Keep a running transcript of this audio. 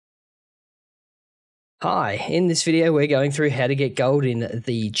Hi, in this video we're going through how to get gold in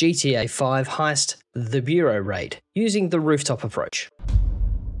the GTA 5 heist The Bureau raid using the rooftop approach.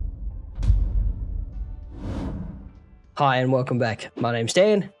 Hi and welcome back. My name's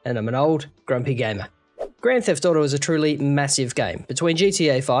Dan and I'm an old, grumpy gamer. Grand Theft Auto is a truly massive game. Between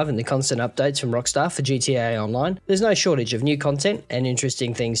GTA 5 and the constant updates from Rockstar for GTA Online, there's no shortage of new content and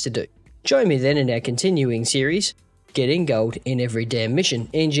interesting things to do. Join me then in our continuing series, Getting Gold in Every Damn Mission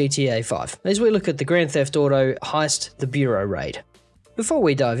in GTA 5, as we look at the Grand Theft Auto heist The Bureau raid. Before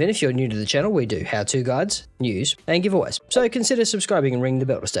we dive in, if you're new to the channel, we do how-to guides, news, and giveaways, so consider subscribing and ringing the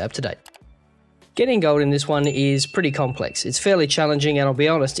bell to stay up to date. Getting gold in this one is pretty complex. It's fairly challenging, and I'll be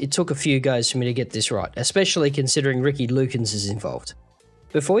honest, it took a few goes for me to get this right, especially considering Ricky Lukens is involved.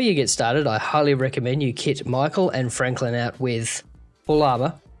 Before you get started, I highly recommend you kit Michael and Franklin out with full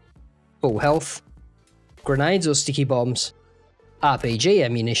armour, full health, grenades or sticky bombs, RPG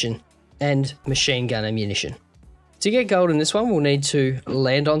ammunition, and machine gun ammunition. To get gold in this one, we'll need to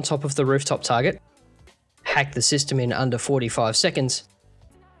land on top of the rooftop target, hack the system in under 45 seconds,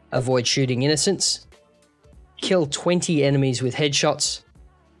 avoid shooting innocents, kill 20 enemies with headshots,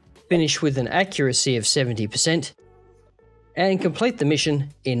 finish with an accuracy of 70%, and complete the mission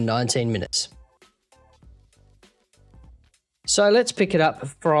in 19 minutes. So let's pick it up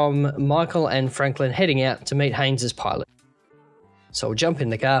from Michael and Franklin heading out to meet Haynes as pilot. So we'll jump in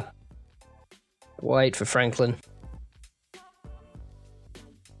the car, wait for Franklin,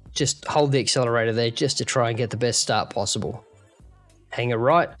 just hold the accelerator there just to try and get the best start possible. Hang a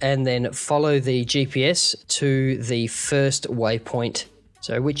right and then follow the GPS to the first waypoint,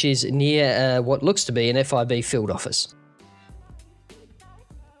 so which is near what looks to be an FIB field office.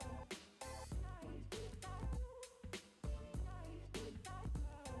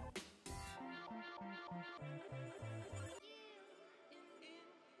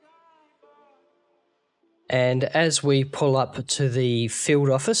 And as we pull up to the field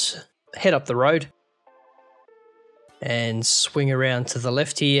office, head up the road and swing around to the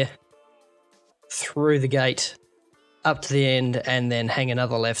left here, through the gate, up to the end, and then hang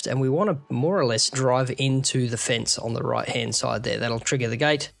another left. And we want to more or less drive into the fence on the right-hand side there. That'll trigger the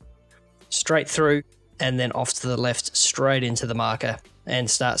gate, straight through, and then off to the left, straight into the marker, and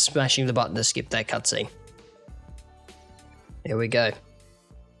start smashing the button to skip that cutscene. There we go.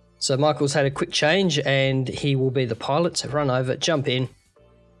 So Michael's had a quick change and he will be the pilot, so run over, jump in,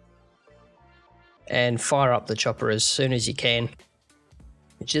 and fire up the chopper as soon as you can.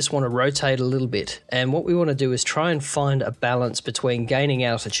 You just want to rotate a little bit, and what we want to do is try and find a balance between gaining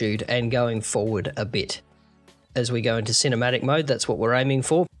altitude and going forward a bit. As we go into cinematic mode, that's what we're aiming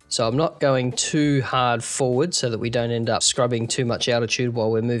for. So I'm not going too hard forward so that we don't end up scrubbing too much altitude while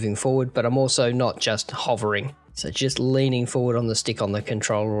we're moving forward, but I'm also not just hovering. So just leaning forward on the stick on the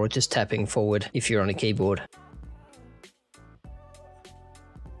controller or just tapping forward if you're on a keyboard.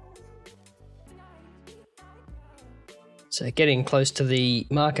 So getting close to the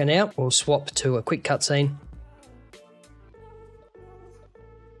marker now, we'll swap to a quick cutscene.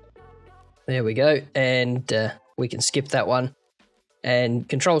 There we go, and we can skip that one. And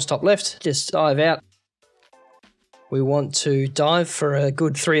controls top left, just dive out. We want to dive for a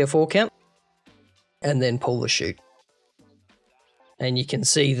good 3 or 4 count, and then pull the chute. And you can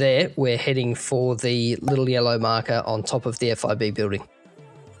see there, we're heading for the little yellow marker on top of the FIB building.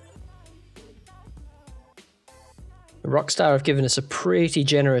 Rockstar have given us a pretty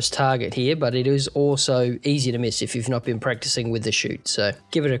generous target here, but it is also easy to miss if you've not been practicing with the chute. So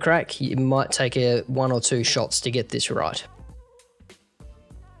give it a crack. You might take 1 or 2 shots to get this right.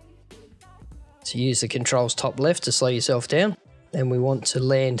 So use the controls top left to slow yourself down. And we want to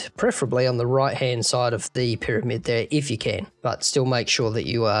land preferably on the right hand side of the pyramid there if you can, but still make sure that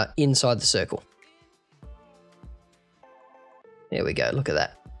you are inside the circle. There we go, look at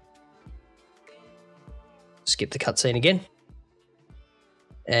that. Skip the cutscene again.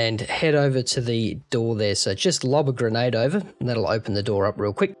 And head over to the door there, so just lob a grenade over and that'll open the door up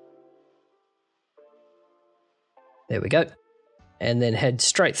real quick. There we go. And then head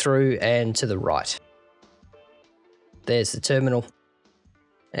straight through and to the right. There's the terminal,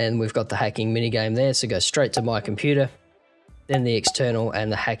 and we've got the hacking minigame there, so go straight to my computer, then the external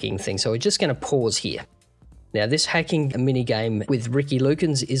and the hacking thing. So we're just going to pause here. Now this hacking minigame with Ricky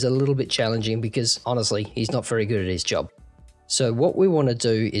Lukens is a little bit challenging because honestly, he's not very good at his job. So what we want to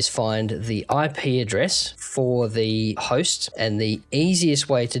do is find the IP address for the host, and the easiest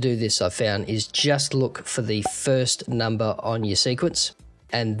way to do this I've found is just look for the first number on your sequence,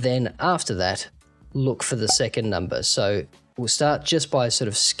 and then after that, look for the second number. So we'll start just by sort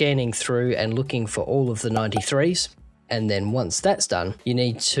of scanning through and looking for all of the 93s, And then once that's done, you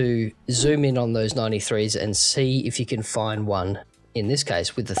need to zoom in on those 93s and see if you can find one, in this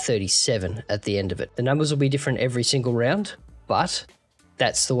case with the 37 at the end of it. The numbers will be different every single round, but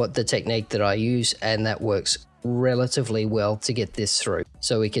that's the technique that I use, and that works relatively well to get this through.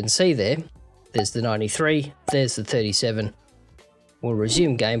 So we can see there's the 93, there's the 37. We'll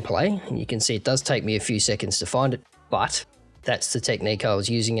resume gameplay, and you can see it does take me a few seconds to find it, but that's the technique I was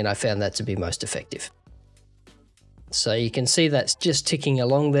using, and I found that to be most effective. So you can see that's just ticking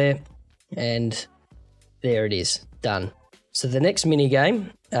along there, and there it is, done. So the next mini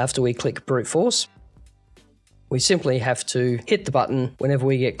game, after we click brute force, we simply have to hit the button whenever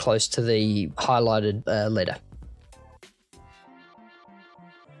we get close to the highlighted letter.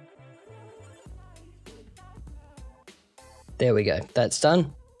 There we go, that's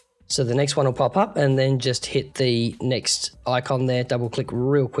done. So the next one will pop up, and then just hit the next icon there, double click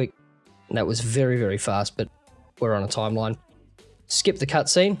real quick. And that was very, very fast, but we're on a timeline. Skip the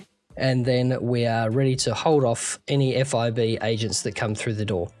cutscene, and then we are ready to hold off any FIB agents that come through the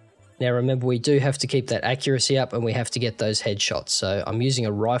door. Now remember, we do have to keep that accuracy up, and we have to get those headshots. So I'm using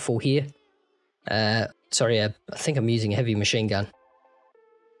a rifle here. I think I'm using a heavy machine gun.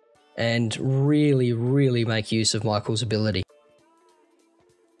 And really, really make use of Michael's ability.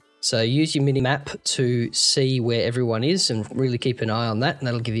 So use your mini-map to see where everyone is, and really keep an eye on that, and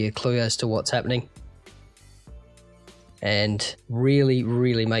that'll give you a clue as to what's happening. And really,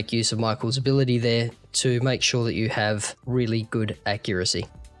 really make use of Michael's ability there to make sure that you have really good accuracy.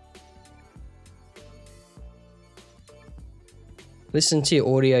 Listen to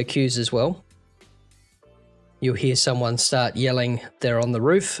your audio cues as well. You'll hear someone start yelling they're on the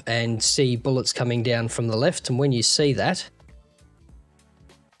roof and see bullets coming down from the left, and when you see that,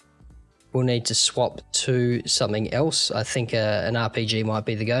 we'll need to swap to something else. I think an RPG might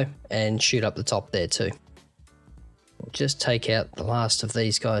be the go, and shoot up the top there too. We'll just take out the last of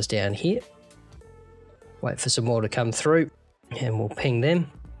these guys down here. Wait for some more to come through, and we'll ping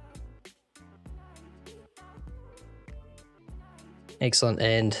them. Excellent,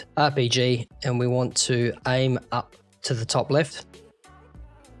 and RPG, and we want to aim up to the top left.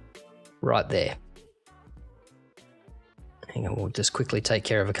 Right there. Hang on, we'll just quickly take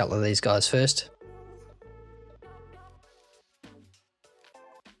care of a couple of these guys first.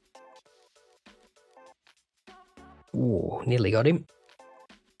 Ooh, nearly got him.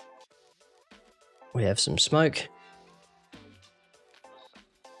 We have some smoke.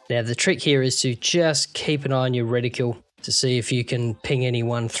 Now the trick here is to just keep an eye on your reticle to see if you can ping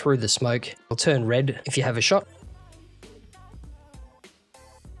anyone through the smoke. It'll turn red if you have a shot.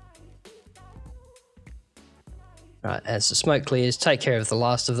 Right, as the smoke clears, take care of the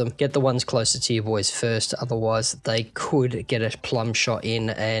last of them. Get the ones closer to your boys first, otherwise they could get a plum shot in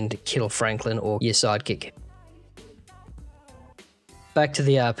and kill Franklin or your sidekick. Back to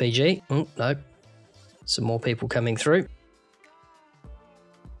the RPG. Oh, no. Some more people coming through.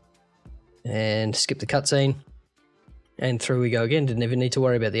 And skip the cutscene. And through we go again. Didn't even need to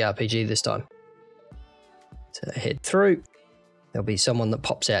worry about the RPG this time. So head through. There'll be someone that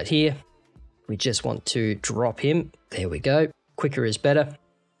pops out here. We just want to drop him. There we go. Quicker is better.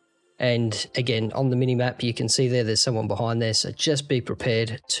 And again, on the mini-map, you can see there's someone behind there. So just be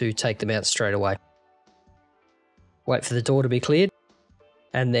prepared to take them out straight away. Wait for the door to be cleared.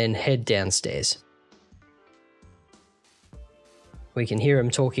 And then head downstairs. We can hear him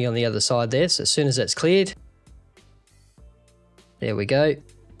talking on the other side there. So as soon as that's cleared, there we go.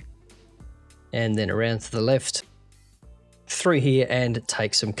 And then around to the left, through here, and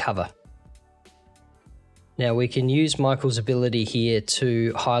take some cover. Now we can use Michael's ability here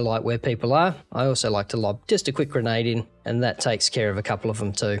to highlight where people are. I also like to lob just a quick grenade in, and that takes care of a couple of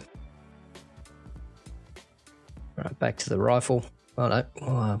them too. Right, back to the rifle. Oh no,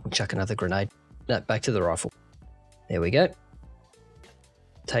 we'll chuck another grenade. No, back to the rifle. There we go.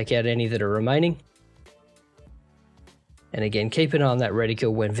 Take out any that are remaining. And again, keep an eye on that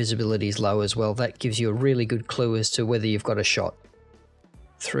reticle when visibility is low as well. That gives you a really good clue as to whether you've got a shot.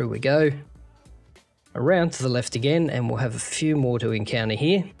 Through we go. Around to the left again, and we'll have a few more to encounter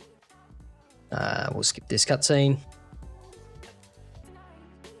here. We'll skip this cutscene.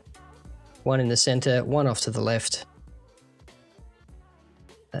 One in the center, one off to the left.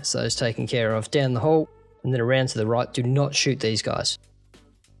 That's those taken care of. Down the hall, and then around to the right. Do not shoot these guys.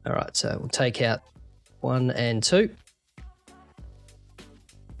 All right, so we'll take out 1 and 2.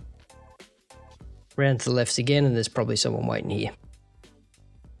 Round to the left again, and there's probably someone waiting here.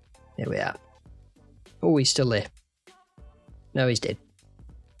 There we are. Oh, he's still there. No, he's dead.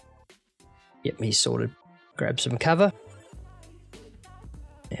 Yep, he's sorted. Grab some cover.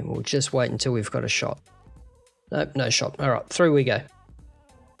 And we'll just wait until we've got a shot. Nope, no shot. All right, through we go.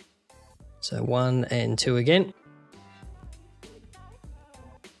 So 1 and 2 again.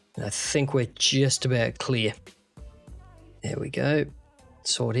 And I think we're just about clear. There we go.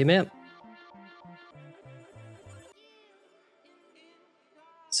 Sort him out.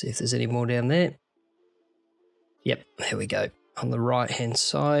 See if there's any more down there. Yep, there we go. On the right hand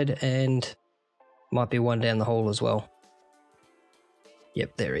side, and might be one down the hall as well.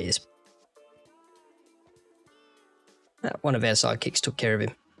 Yep, there he is. One of our sidekicks took care of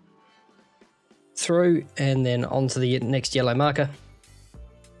him. Through and then onto the next yellow marker.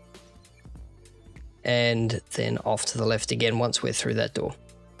 And then off to the left again once we're through that door.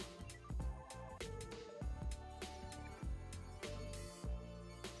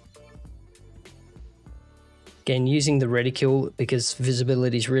 Again, using the reticule because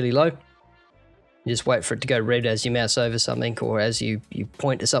visibility is really low. You just wait for it to go red as you mouse over something or as you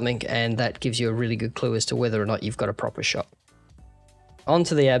point to something, and that gives you a really good clue as to whether or not you've got a proper shot. On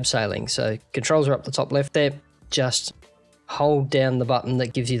to the abseiling. So controls are up the top left there. Just hold down the button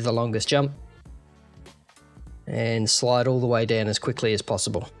that gives you the longest jump and slide all the way down as quickly as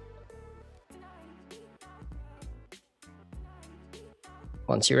possible.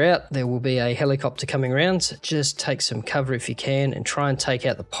 Once you're out, there will be a helicopter coming around, so just take some cover if you can and try and take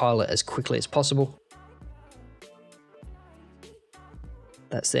out the pilot as quickly as possible.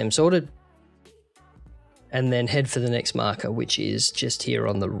 That's them sorted. And then head for the next marker, which is just here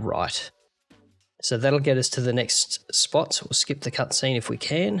on the right. So that'll get us to the next spot. So we'll skip the cutscene if we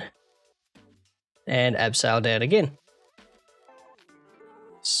can. And abseil down again.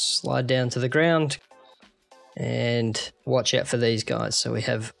 Slide down to the ground. And watch out for these guys. So we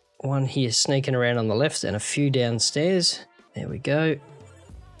have one here sneaking around on the left and a few downstairs. There we go.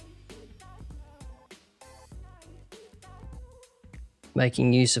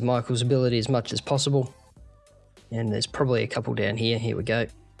 Making use of Michael's ability as much as possible. And there's probably a couple down here. Here we go.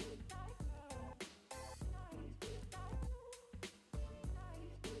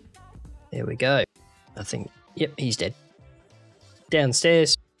 There we go. I think, yep, he's dead.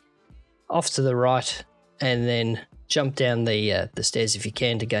 Downstairs, off to the right, and then jump down the stairs if you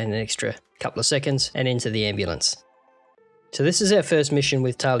can to gain an extra couple of seconds, and into the ambulance. So this is our first mission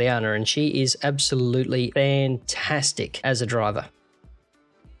with Taliana, and she is absolutely fantastic as a driver.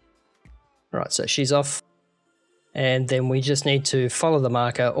 Right, so she's off, and then we just need to follow the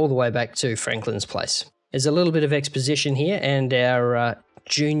marker all the way back to Franklin's place. There's a little bit of exposition here, and our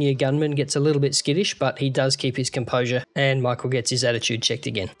junior gunman gets a little bit skittish, but he does keep his composure, and Michael gets his attitude checked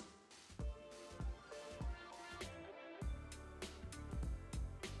again.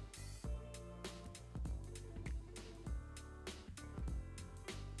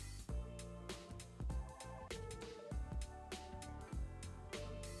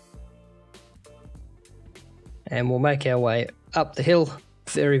 And we'll make our way up the hill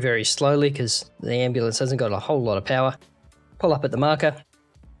very, very slowly because the ambulance hasn't got a whole lot of power. Pull up at the marker,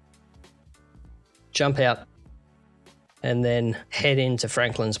 jump out, and then head into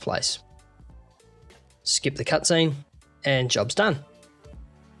Franklin's place. Skip the cutscene, and job's done.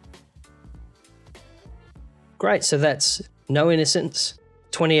 Great, so that's no innocence,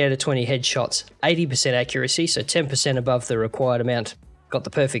 20 out of 20 headshots, 80% accuracy, so 10% above the required amount. Got the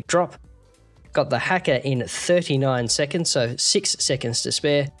perfect drop. Got the hacker in 39 seconds, so 6 seconds to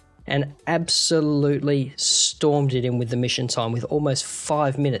spare, and absolutely stormed it in with the mission time with almost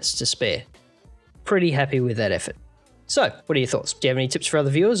 5 minutes to spare. Pretty happy with that effort. So, what are your thoughts? Do you have any tips for other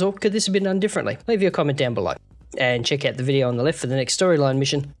viewers, or could this have been done differently? Leave your comment down below. And check out the video on the left for the next storyline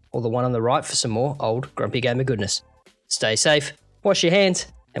mission, or the one on the right for some more old Grumpy Gamer goodness. Stay safe, wash your hands,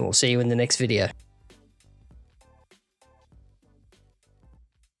 and we'll see you in the next video.